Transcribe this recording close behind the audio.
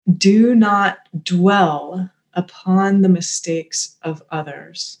Do not dwell upon the mistakes of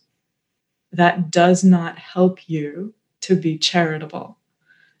others. That does not help you to be charitable.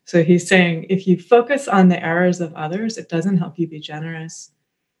 So he's saying, if you focus on the errors of others, it doesn't help you be generous.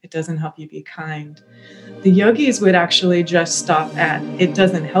 It doesn't help you be kind. The yogis would actually just stop at, it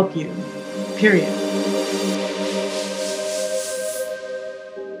doesn't help you, period.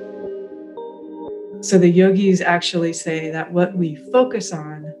 So the yogis actually say that what we focus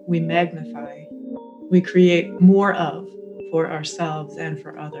on, we magnify, we create more of for ourselves and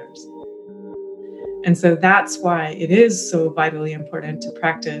for others. And so that's why it is so vitally important to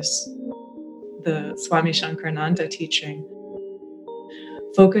practice the Swami Shankarananda teaching.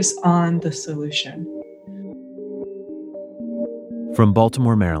 Focus on the solution. From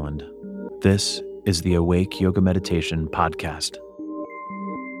Baltimore, Maryland, this is the Awake Yoga Meditation Podcast.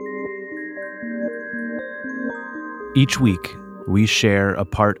 Each week, we share a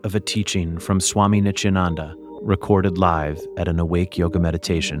part of a teaching from Swami Nityananda, recorded live at an Awake Yoga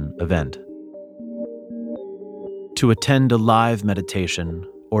Meditation event. To attend a live meditation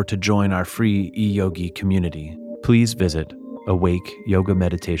or to join our free e-yogi community, please visit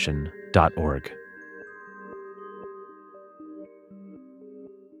awakeyogameditation.org.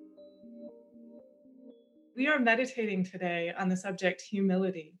 We are meditating today on the subject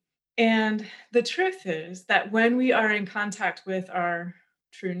humility. And the truth is that when we are in contact with our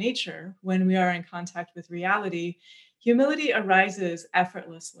true nature, when we are in contact with reality, humility arises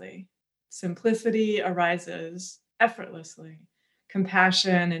effortlessly. Simplicity arises effortlessly.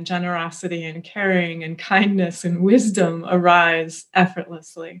 Compassion and generosity and caring and kindness and wisdom arise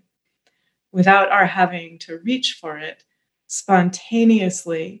effortlessly. Without our having to reach for it,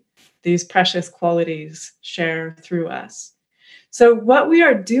 spontaneously, these precious qualities share through us. So what we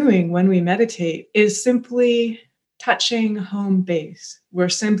are doing when we meditate is simply touching home base. We're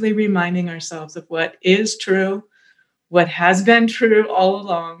simply reminding ourselves of what is true, what has been true all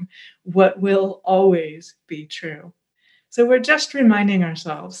along, what will always be true. So we're just reminding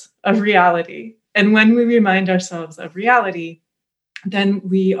ourselves of reality. And when we remind ourselves of reality, then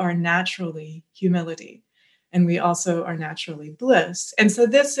we are naturally humility. And we also are naturally bliss. And so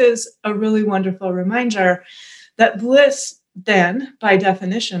this is a really wonderful reminder that bliss, then, by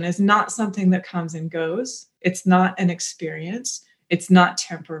definition, is not something that comes and goes. It's not an experience. It's not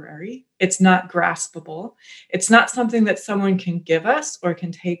temporary. It's not graspable. It's not something that someone can give us or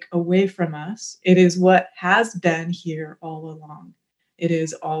can take away from us. It is what has been here all along. It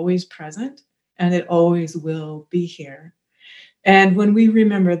is always present, and it always will be here. And when we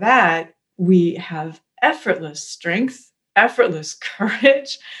remember that, we have effortless strength, effortless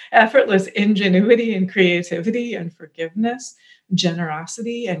courage, effortless ingenuity and creativity and forgiveness,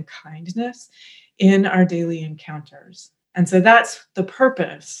 generosity and kindness in our daily encounters. And so that's the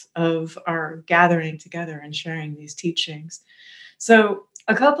purpose of our gathering together and sharing these teachings. So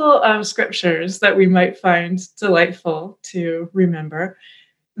a couple of scriptures that we might find delightful to remember,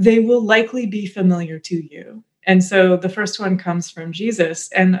 they will likely be familiar to you. And so the first one comes from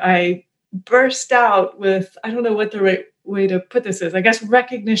Jesus, and I burst out with, I don't know what the right way to put this is. I guess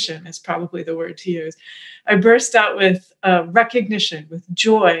recognition is probably the word to use. I burst out with recognition, with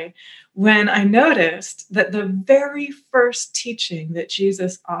joy, when I noticed that the very first teaching that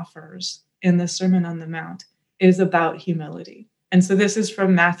Jesus offers in the Sermon on the Mount is about humility. And so this is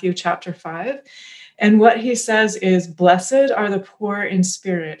from Matthew chapter 5. And what he says is, "Blessed are the poor in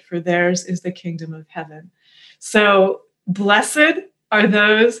spirit, for theirs is the kingdom of heaven." So blessed are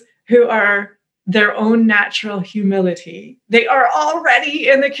those who are their own natural humility. They are already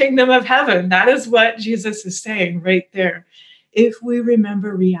in the kingdom of heaven. That is what Jesus is saying right there. If we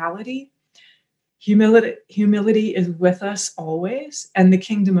remember reality, humility is with us always, and the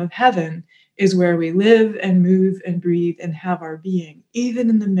kingdom of heaven is where we live and move and breathe and have our being, even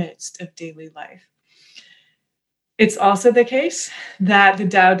in the midst of daily life. It's also the case that the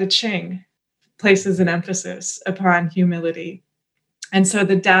Tao Te Ching places an emphasis upon humility. And so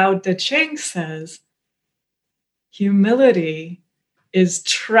the Tao Te Ching says, humility is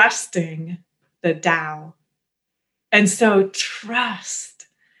trusting the Tao. And so trust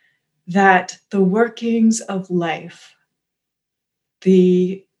that the workings of life,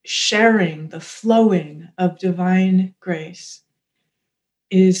 the sharing, the flowing of divine grace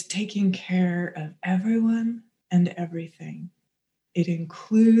is taking care of everyone and everything. It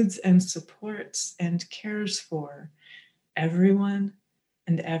includes and supports and cares for everyone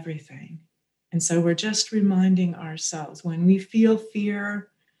and everything. And so we're just reminding ourselves, when we feel fear,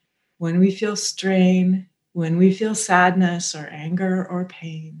 when we feel strain, when we feel sadness or anger or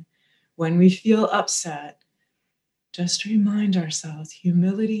pain, when we feel upset, Just remind ourselves,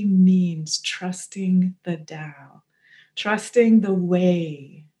 humility means trusting the Tao, trusting the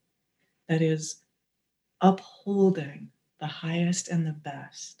way that is upholding the highest and the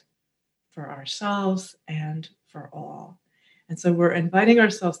best for ourselves and for all. And so we're inviting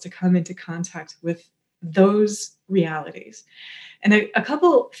ourselves to come into contact with those realities. And a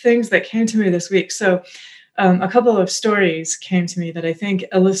couple things that came to me this week. So, a couple of stories came to me that I think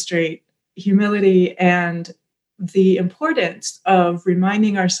illustrate humility and the importance of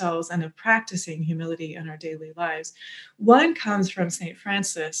reminding ourselves and of practicing humility in our daily lives. One comes from St.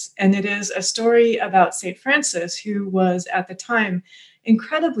 Francis, and it is a story about St. Francis, who was at the time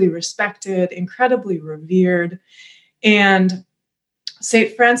incredibly respected, incredibly revered. And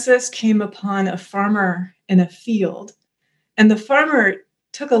St. Francis came upon a farmer in a field, and the farmer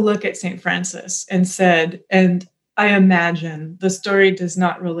took a look at St. Francis and said, and I imagine the story does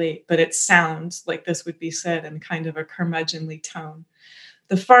not relate, but it sounds like this would be said in kind of a curmudgeonly tone.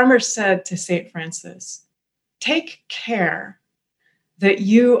 The farmer said to St. Francis, "Take care that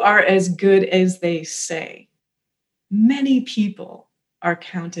you are as good as they say. Many people are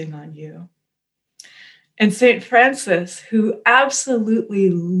counting on you." And St. Francis, who absolutely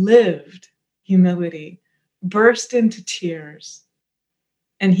lived humility, burst into tears,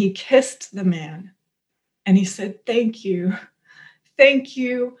 and he kissed the man and he said, "Thank you, thank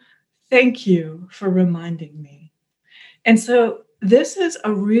you, thank you for reminding me." And so this is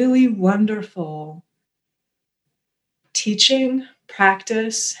a really wonderful teaching,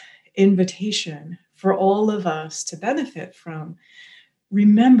 practice, invitation for all of us to benefit from.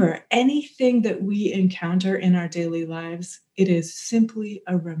 Remember, anything that we encounter in our daily lives, it is simply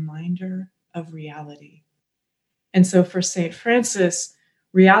a reminder of reality. And so for St. Francis,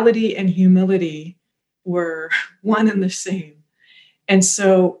 reality and humility were one and the same. And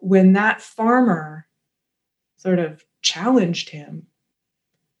so when that farmer sort of challenged him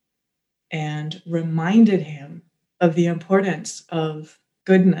and reminded him of the importance of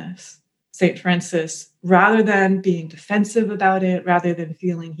goodness, St. Francis, rather than being defensive about it, rather than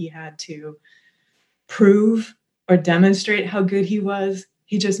feeling he had to prove or demonstrate how good he was,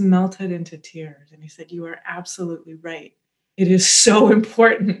 he just melted into tears. And he said, "You are absolutely right. It is so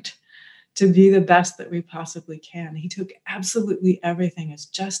important to be the best that we possibly can." He took absolutely everything as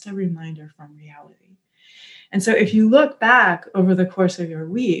just a reminder from reality. And so if you look back over the course of your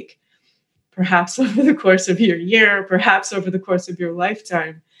week, perhaps over the course of your year, perhaps over the course of your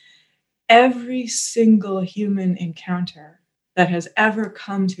lifetime, every single human encounter that has ever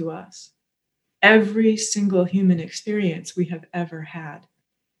come to us, every single human experience we have ever had,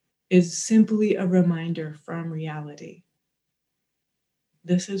 is simply a reminder from reality.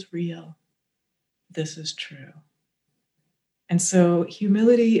 This is real. This is true. And so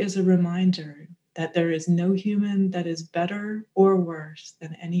humility is a reminder that there is no human that is better or worse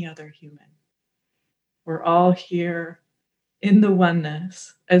than any other human. We're all here in the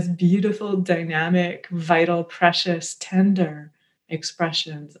oneness as beautiful, dynamic, vital, precious, tender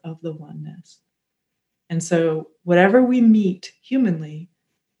expressions of the oneness. And so whatever we meet humanly,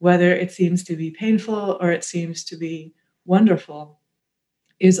 whether it seems to be painful or it seems to be wonderful,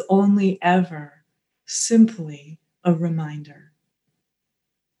 is only ever simply a reminder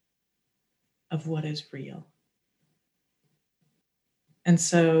of what is real. And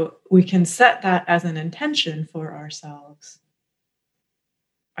so we can set that as an intention for ourselves.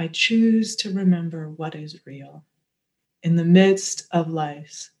 I choose to remember what is real in the midst of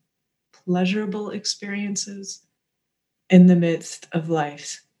life's pleasurable experiences, in the midst of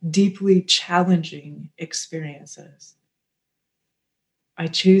life's deeply challenging experiences. I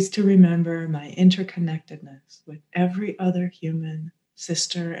choose to remember my interconnectedness with every other human,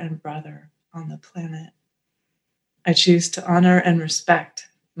 sister and brother on the planet. I choose to honor and respect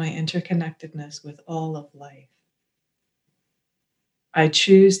my interconnectedness with all of life. I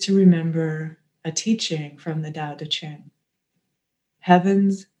choose to remember a teaching from the Tao Te Ching.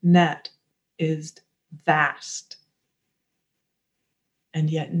 Heaven's net is vast, and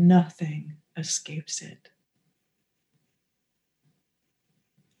yet nothing escapes it.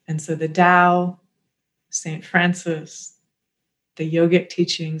 And so the Tao, St. Francis, the yogic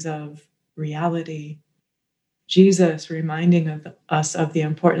teachings of reality, Jesus reminding us of the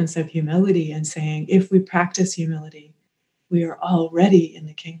importance of humility and saying, if we practice humility, we are already in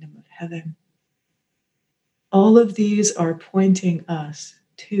the kingdom of heaven. All of these are pointing us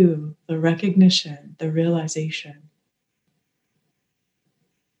to the recognition, the realization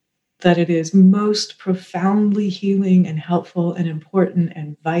that it is most profoundly healing and helpful and important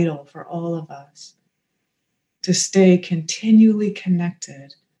and vital for all of us to stay continually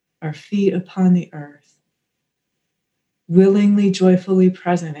connected, our feet upon the earth, willingly, joyfully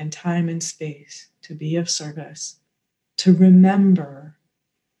present in time and space to be of service, to remember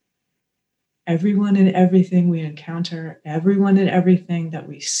everyone and everything we encounter, everyone and everything that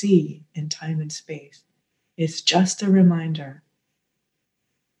we see in time and space. It's just a reminder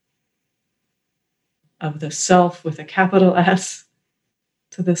of the self with a capital S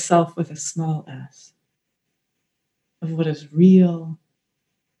to the self with a small s, of what is real,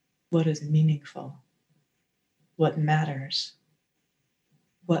 what is meaningful, what matters,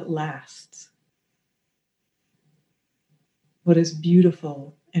 what lasts, what is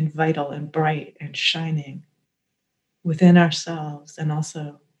beautiful and vital and bright and shining within ourselves and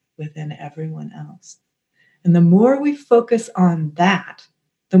also within everyone else. And the more we focus on that,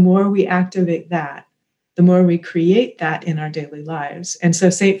 the more we activate that, the more we create that in our daily lives. And so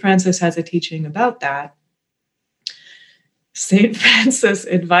St. Francis has a teaching about that. St. Francis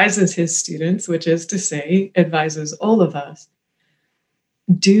advises his students, which is to say, advises all of us,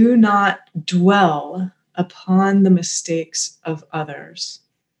 do not dwell upon the mistakes of others.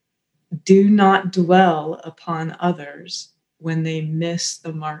 Do not dwell upon others when they miss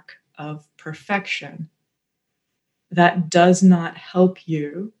the mark of perfection. That does not help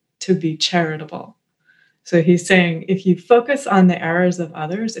you to be charitable. So he's saying, if you focus on the errors of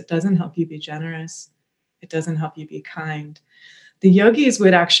others, it doesn't help you be generous. It doesn't help you be kind. The yogis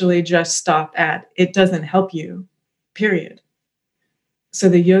would actually just stop at, it doesn't help you, period. So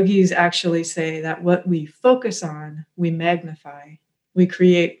the yogis actually say that what we focus on, we magnify, we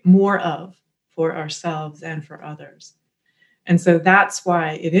create more of for ourselves and for others. And so that's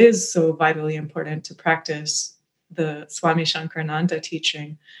why it is so vitally important to practice the Swami Shankarananda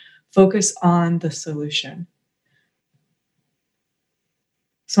teaching. Focus on the solution.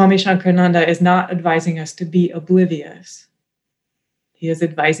 Swami Shankarananda is not advising us to be oblivious. He is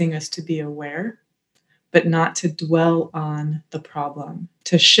advising us to be aware, but not to dwell on the problem,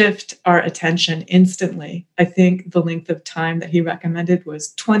 to shift our attention instantly. I think the length of time that he recommended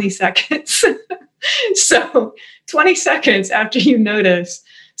was 20 seconds. So 20 seconds after you notice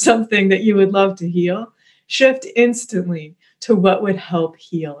something that you would love to heal, shift instantly to what would help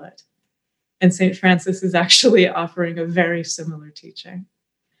heal it. And St. Francis is actually offering a very similar teaching.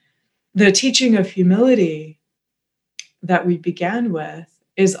 The teaching of humility that we began with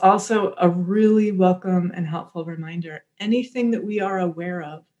is also a really welcome and helpful reminder. Anything that we are aware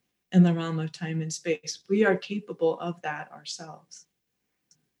of in the realm of time and space, we are capable of that ourselves.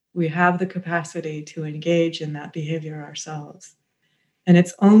 We have the capacity to engage in that behavior ourselves. And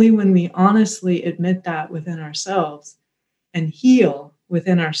it's only when we honestly admit that within ourselves and heal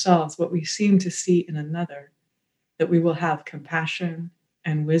within ourselves what we seem to see in another, that we will have compassion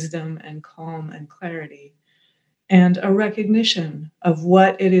and wisdom and calm and clarity and a recognition of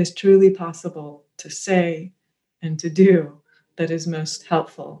what it is truly possible to say and to do that is most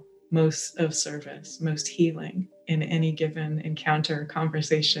helpful, most of service, most healing in any given encounter,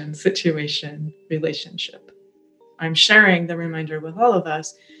 conversation, situation, relationship. I'm sharing the reminder with all of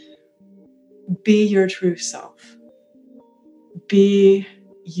us, be your true self. Be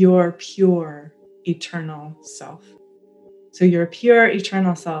your pure, eternal self. So your pure,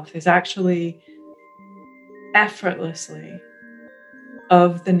 eternal self is actually effortlessly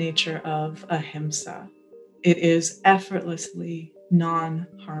of the nature of ahimsa. It is effortlessly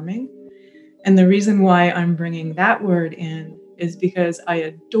non-harming. And the reason why I'm bringing that word in is because I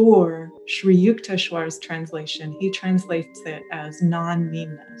adore Sri Yukteswar's translation. He translates it as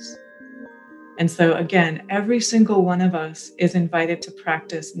non-meanness. And so again, every single one of us is invited to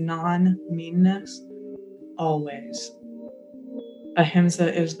practice non-meanness always.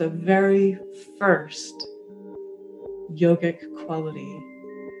 Ahimsa is the very first yogic quality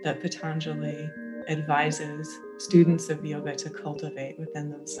that Patañjali advises students of yoga to cultivate within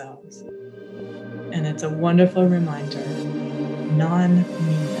themselves. And it's a wonderful reminder,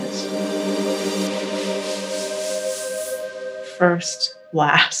 non-meanness. First,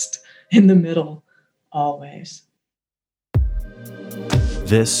 last, in the middle, always.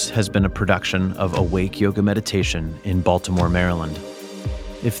 This has been a production of Awake Yoga Meditation in Baltimore, Maryland.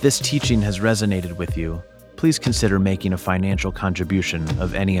 If this teaching has resonated with you, please consider making a financial contribution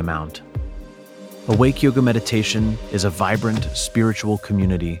of any amount. Awake Yoga Meditation is a vibrant spiritual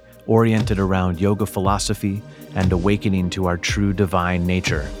community oriented around yoga philosophy and awakening to our true divine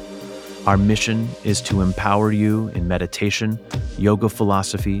nature. Our mission is to empower you in meditation, yoga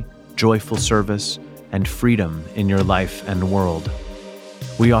philosophy, joyful service, and freedom in your life and world.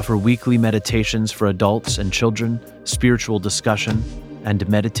 We offer weekly meditations for adults and children, spiritual discussion, and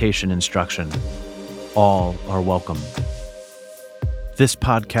meditation instruction. All are welcome. This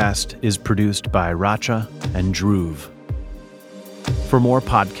podcast is produced by Racha and Dhruv. For more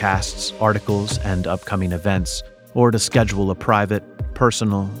podcasts, articles, and upcoming events, or to schedule a private,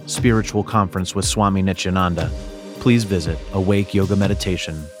 personal, spiritual conference with Swami Nityananda, please visit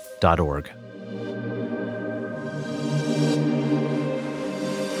awakeyogameditation.org.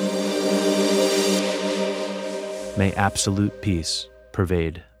 May absolute peace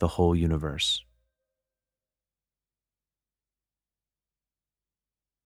pervade the whole universe.